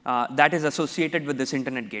 that is associated with this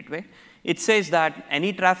internet gateway. It says that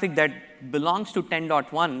any traffic that belongs to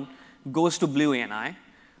 10.1 goes to Blue ANI.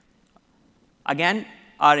 Again,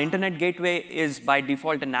 our internet gateway is by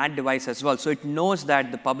default a NAT device as well. So it knows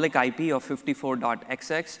that the public IP of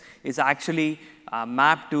 54.xx is actually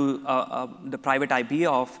mapped to the private IP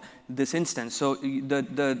of this instance. So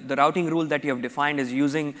the routing rule that you have defined is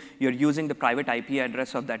you're using the private IP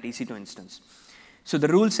address of that EC2 instance. So the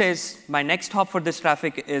rule says my next hop for this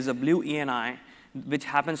traffic is a Blue ENI, which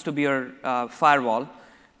happens to be your firewall.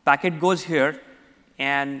 Packet goes here,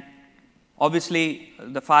 and obviously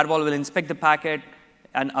the firewall will inspect the packet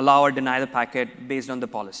and allow or deny the packet based on the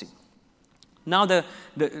policy. Now,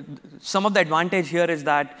 some of the advantage here is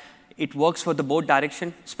that it works for the both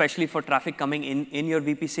direction, especially for traffic coming in your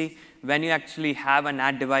VPC. When you actually have a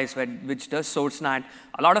NAT device which does source NAT,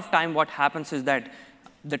 a lot of time what happens is that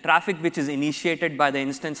the traffic which is initiated by the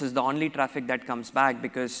instance is the only traffic that comes back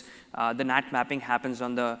because the NAT mapping happens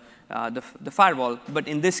on the firewall. But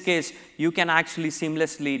in this case, you can actually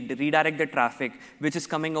seamlessly redirect the traffic which is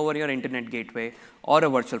coming over your internet gateway or a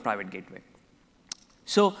virtual private gateway.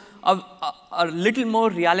 So a little more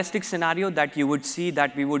realistic scenario that you would see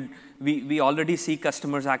that we already see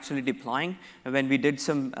customers actually deploying when we did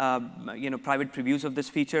some private previews of this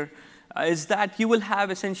feature is that you will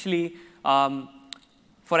have essentially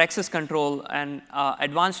for access control and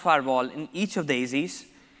advanced firewall in each of the AZs,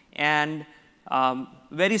 and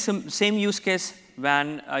same use case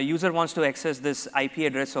when a user wants to access this IP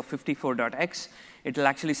address of 54.x, it will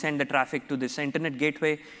actually send the traffic to this internet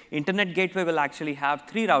gateway. Internet gateway will actually have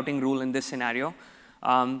 3 routing rule in this scenario.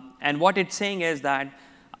 And what it's saying is that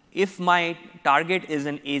if my target is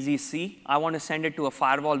an AZC, I want to send it to a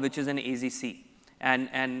firewall which is an AZC,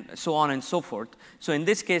 and so on and so forth. So in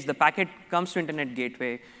this case, the packet comes to internet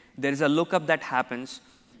gateway. There is a lookup that happens.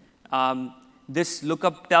 This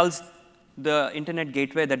lookup tells the internet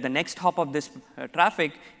gateway that the next hop of this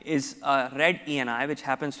traffic is a red ENI, which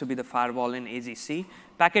happens to be the firewall in AZC.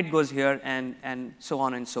 Packet goes here, and so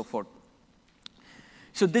on and so forth.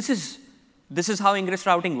 So this is how ingress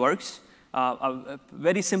routing works.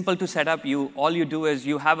 Very simple to set up. All you do is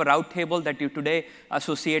you have a route table that you today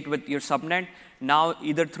associate with your subnet. Now,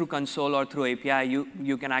 either through console or through API,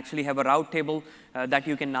 you can actually have a route table that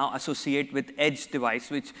you can now associate with edge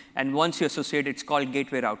device, and once you associate, it's called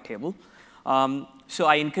gateway route table. So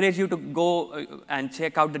I encourage you to go and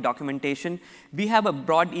check out the documentation. We have a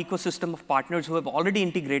broad ecosystem of partners who have already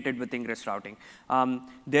integrated with ingress routing.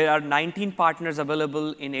 There are 19 partners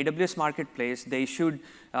available in AWS Marketplace. They issued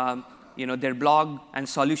their blog and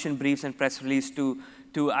solution briefs and press release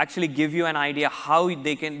to actually give you an idea how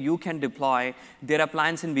you can deploy their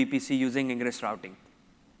appliance in VPC using ingress routing.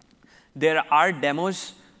 There are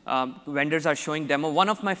demos. Vendors are showing demo. One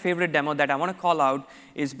of my favorite demo that I want to call out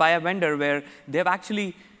is by a vendor where they've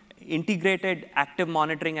actually integrated active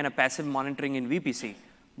monitoring and a passive monitoring in VPC.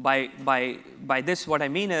 By this, what I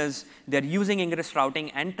mean is they're using ingress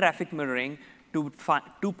routing and traffic mirroring to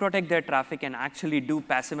protect their traffic and actually do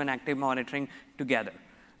passive and active monitoring together.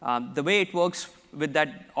 The way it works with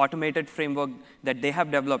that automated framework that they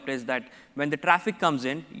have developed is that when the traffic comes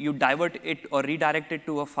in, you divert it or redirect it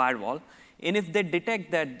to a firewall. And if they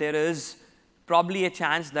detect that there is probably a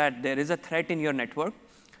chance that there is a threat in your network,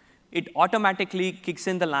 it automatically kicks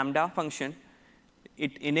in the Lambda function.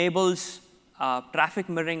 It enables traffic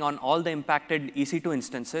mirroring on all the impacted EC2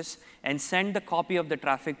 instances and send the copy of the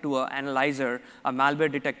traffic to an analyzer, a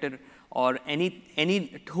malware detector, or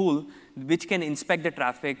any tool which can inspect the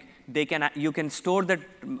traffic. You can store the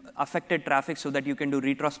affected traffic so that you can do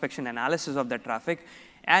retrospection analysis of that traffic.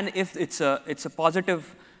 And if it's a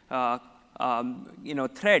positive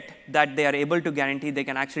threat that they are able to guarantee they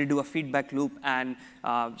can actually do a feedback loop and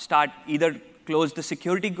start either close the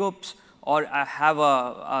security groups or have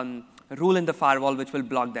a rule in the firewall which will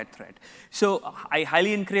block that threat. So I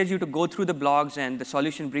highly encourage you to go through the blogs and the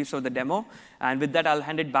solution briefs of the demo. And with that, I'll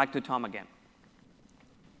hand it back to Tom again.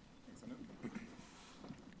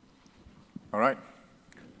 All right.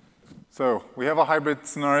 So we have a hybrid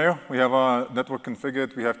scenario. We have a network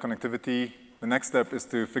configured. We have connectivity. The next step is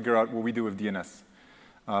to figure out what we do with DNS.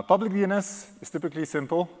 Public DNS is typically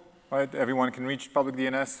simple, right? Everyone can reach public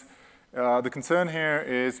DNS. The concern here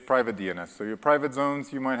is private DNS. So your private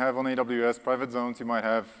zones you might have on AWS, private zones you might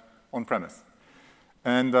have on-premise.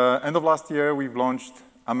 And end of last year, we've launched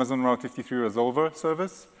Amazon Route 53 Resolver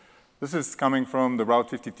service. This is coming from the Route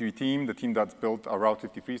 53 team, the team that's built our Route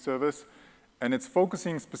 53 service. And it's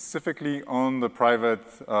focusing specifically on the private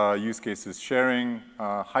use cases, sharing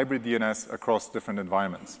hybrid DNS across different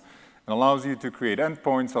environments. It allows you to create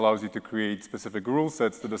endpoints, allows you to create specific rule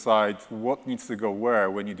sets to decide what needs to go where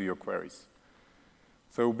when you do your queries.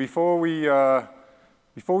 So before we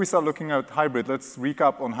start looking at hybrid, let's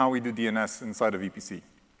recap on how we do DNS inside of VPC,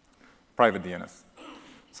 private DNS.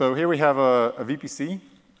 So here we have a VPC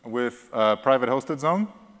with a private hosted zone,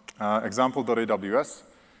 example.aws.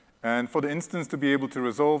 And for the instance to be able to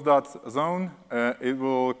resolve that zone, it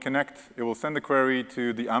will send a query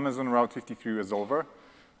to the Amazon Route 53 resolver.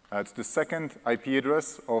 It's the second IP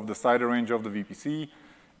address of the CIDR range of the VPC.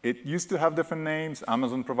 It used to have different names.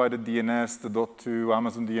 Amazon provided DNS, the .2,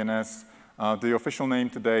 Amazon DNS. The official name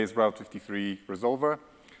today is Route 53 resolver.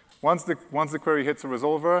 Once the query hits a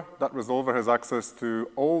resolver, that resolver has access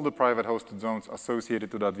to all the private hosted zones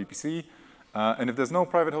associated to that VPC. And if there's no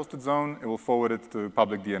private hosted zone, it will forward it to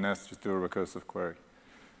public DNS, just do a recursive query.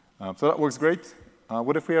 So that works great.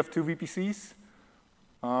 What if we have two VPCs?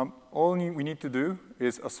 All we need to do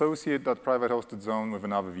is associate that private hosted zone with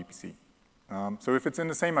another VPC. So if it's in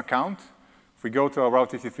the same account, if we go to our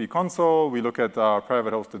Route 53 console, we look at our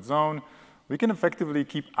private hosted zone, we can effectively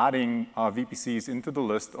keep adding our VPCs into the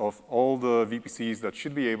list of all the VPCs that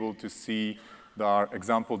should be able to see our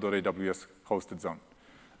example.aws hosted zone.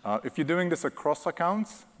 If you're doing this across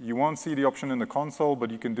accounts, you won't see the option in the console,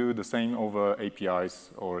 but you can do the same over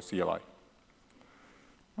APIs or CLI.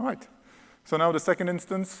 All right. So now the second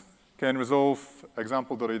instance can resolve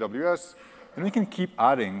example.aws, and we can keep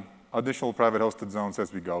adding additional private hosted zones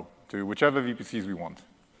as we go to whichever VPCs we want.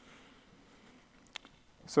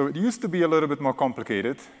 So it used to be a little bit more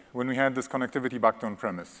complicated when we had this connectivity back to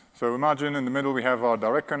on-premise. So imagine in the middle we have our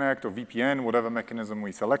direct connect or VPN, whatever mechanism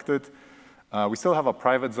we selected. We still have a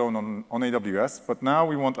private zone on AWS, but now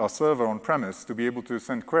we want our server on-premise to be able to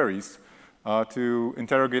send queries to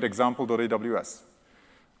interrogate example.aws.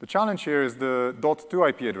 The challenge here is the .2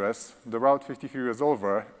 IP address, the Route 53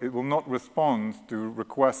 resolver, it will not respond to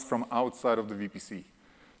requests from outside of the VPC.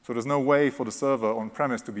 So there's no way for the server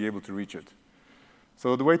on-premise to be able to reach it.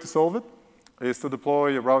 So the way to solve it is to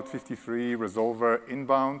deploy a Route 53 resolver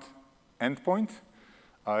inbound endpoint.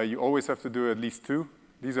 You always have to do at least two.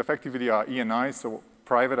 These effectively are ENIs, so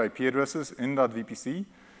private IP addresses in that VPC.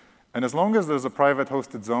 And as long as there's a private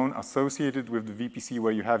hosted zone associated with the VPC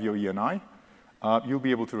where you have your ENI, you'll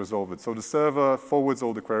be able to resolve it. So the server forwards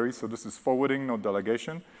all the queries. So this is forwarding, not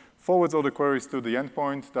delegation. Forwards all the queries to the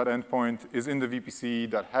endpoint. That endpoint is in the VPC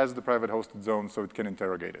that has the private hosted zone, so it can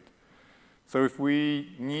interrogate it. So if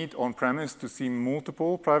we need on-premise to see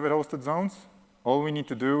multiple private hosted zones, all we need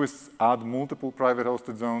to do is add multiple private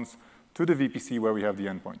hosted zones to the VPC where we have the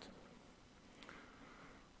endpoint.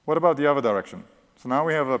 What about the other direction? So now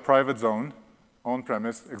we have a private zone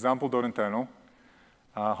on-premise, example.internal,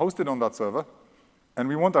 hosted on that server, and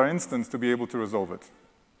we want our instance to be able to resolve it.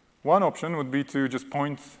 One option would be to just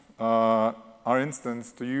point our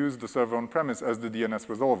instance to use the server on-premise as the DNS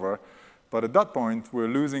resolver, but at that point, we're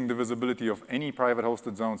losing the visibility of any private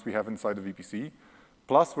hosted zones we have inside the VPC,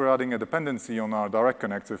 plus we're adding a dependency on our direct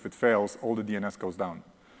connect, so if it fails, all the DNS goes down.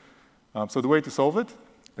 So the way to solve it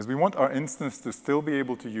is we want our instance to still be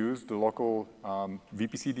able to use the local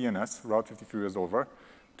VPC DNS, Route 53 resolver,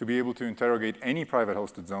 to be able to interrogate any private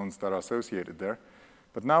hosted zones that are associated there.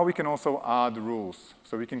 But now we can also add rules.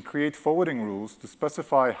 So we can create forwarding rules to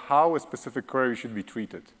specify how a specific query should be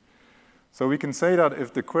treated. So we can say that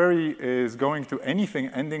if the query is going to anything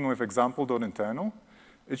ending with example.internal,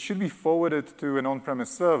 it should be forwarded to an on-premise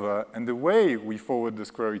server. And the way we forward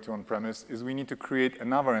this query to on-premise is we need to create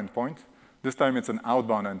another endpoint. This time it's an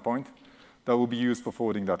outbound endpoint that will be used for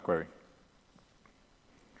forwarding that query.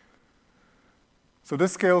 So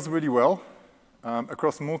this scales really well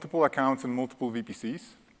across multiple accounts and multiple VPCs.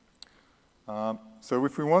 So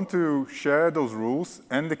if we want to share those rules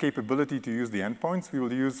and the capability to use the endpoints, we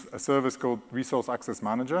will use a service called Resource Access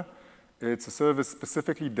Manager. It's a service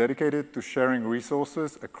specifically dedicated to sharing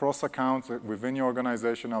resources across accounts within your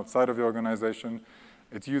organization, outside of your organization.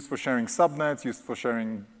 It's used for sharing subnets, used for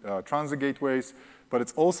sharing transit gateways, but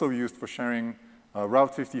it's also used for sharing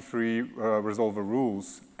Route 53 resolver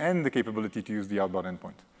rules and the capability to use the outbound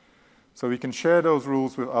endpoint. So we can share those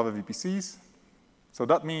rules with other VPCs. So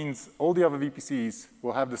that means all the other VPCs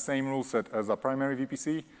will have the same rule set as our primary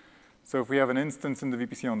VPC. So if we have an instance in the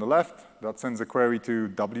VPC on the left that sends a query to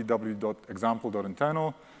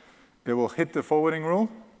www.example.internal, it will hit the forwarding rule.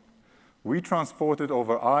 We transport it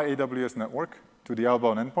over our AWS network to the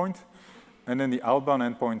outbound endpoint, and then the outbound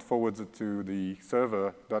endpoint forwards it to the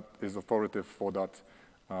server that is authoritative for that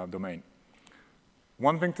domain.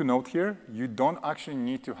 One thing to note here, you don't actually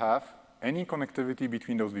need to have any connectivity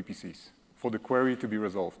between those VPCs for the query to be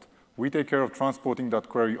resolved. We take care of transporting that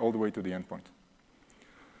query all the way to the endpoint.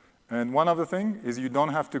 And one other thing is you don't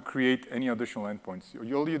have to create any additional endpoints.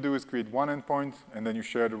 All you do is create one endpoint, and then you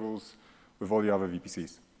share the rules with all the other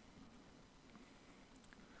VPCs.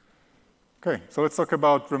 OK, so let's talk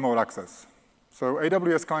about remote access. So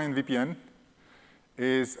AWS Client VPN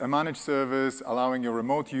is a managed service allowing your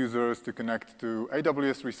remote users to connect to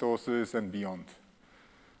AWS resources and beyond.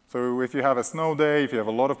 So if you have a snow day, if you have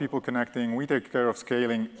a lot of people connecting, we take care of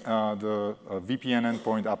scaling the VPN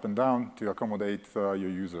endpoint up and down to accommodate your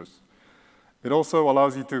users. It also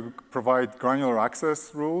allows you to provide granular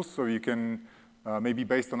access rules, so you can, maybe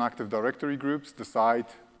based on Active Directory groups, decide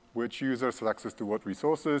which users have access to what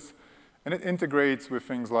resources. And it integrates with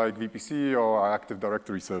things like VPC or Active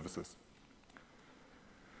Directory services.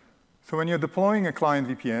 So when you're deploying a client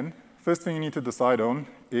VPN, first thing you need to decide on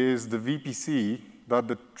is the VPC that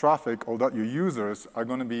the traffic or that your users are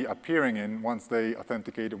going to be appearing in once they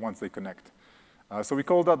authenticate and once they connect. So we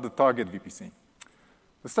call that the target VPC.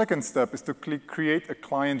 The second step is to create a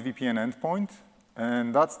client VPN endpoint,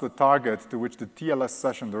 and that's the target to which the TLS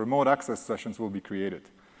session, the remote access sessions, will be created.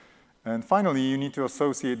 And finally, you need to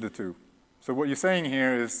associate the two. So what you're saying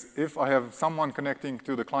here is, if I have someone connecting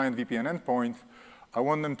to the client VPN endpoint, I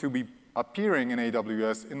want them to be appearing in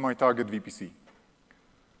AWS in my target VPC.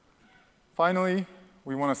 Finally,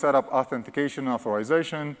 we want to set up authentication and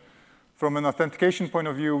authorization. From an authentication point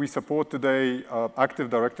of view, we support today Active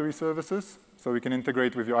Directory services, so we can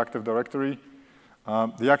integrate with your Active Directory.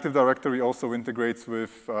 The Active Directory also integrates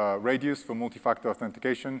with Radius for multi-factor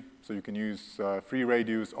authentication, so you can use free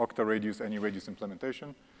Radius, Okta Radius, any Radius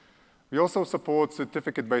implementation. We also support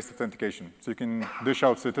certificate-based authentication, so you can dish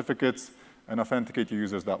out certificates and authenticate your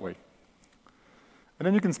users that way. And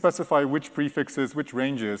then you can specify which prefixes, which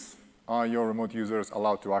ranges are your remote users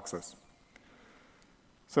allowed to access.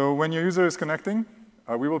 So when your user is connecting,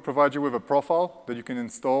 we will provide you with a profile that you can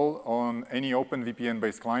install on any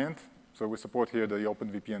OpenVPN-based client. So we support here the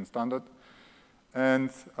OpenVPN standard. And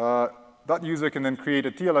that user can then create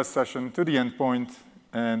a TLS session to the endpoint,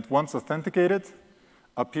 and once authenticated,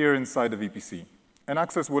 appear inside the VPC and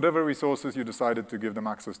access whatever resources you decided to give them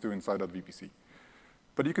access to inside that VPC.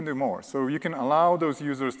 But you can do more. So you can allow those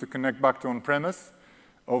users to connect back to on-premise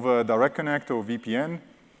over Direct Connect or VPN.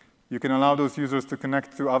 You can allow those users to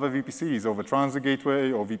connect to other VPCs over Transit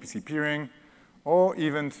Gateway or VPC peering, or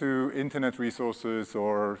even to internet resources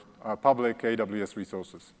or public AWS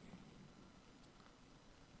resources.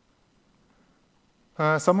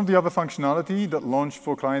 Some of the other functionality that launched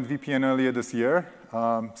for Client VPN earlier this year,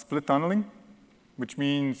 split tunneling, which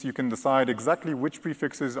means you can decide exactly which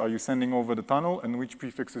prefixes are you sending over the tunnel and which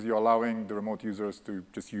prefixes you're allowing the remote users to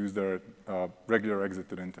just use their regular exit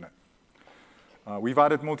to the internet. We've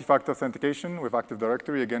added multi-factor authentication with Active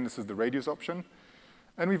Directory. Again, this is the Radius option.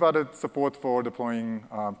 And we've added support for deploying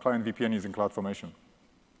Client VPN using CloudFormation.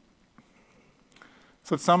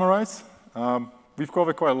 So to summarize, we've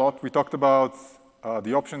covered quite a lot. We talked about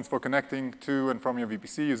the options for connecting to and from your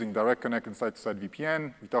VPC using Direct Connect and site-to-site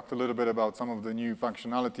VPN. We talked a little bit about some of the new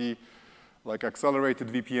functionality, like accelerated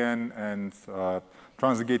VPN and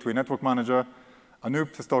Transit Gateway Network Manager.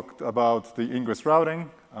 Anoop has talked about the ingress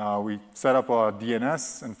routing. We set up our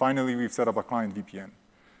DNS, and finally, we've set up a client VPN.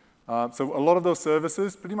 So a lot of those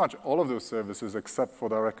services, pretty much all of those services except for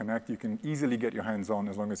Direct Connect, you can easily get your hands on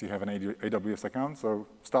as long as you have an AWS account. So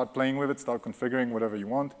start playing with it, start configuring whatever you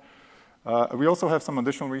want. We also have some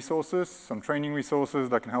additional resources, some training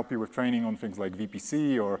resources that can help you with training on things like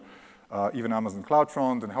VPC or even Amazon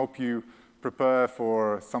CloudFront, and help you prepare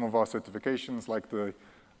for some of our certifications like the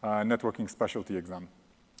networking specialty exam.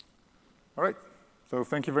 All right. So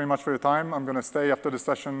thank you very much for your time. I'm going to stay after the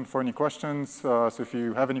session for any questions. So if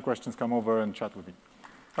you have any questions, come over and chat with me.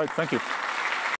 All right, thank you.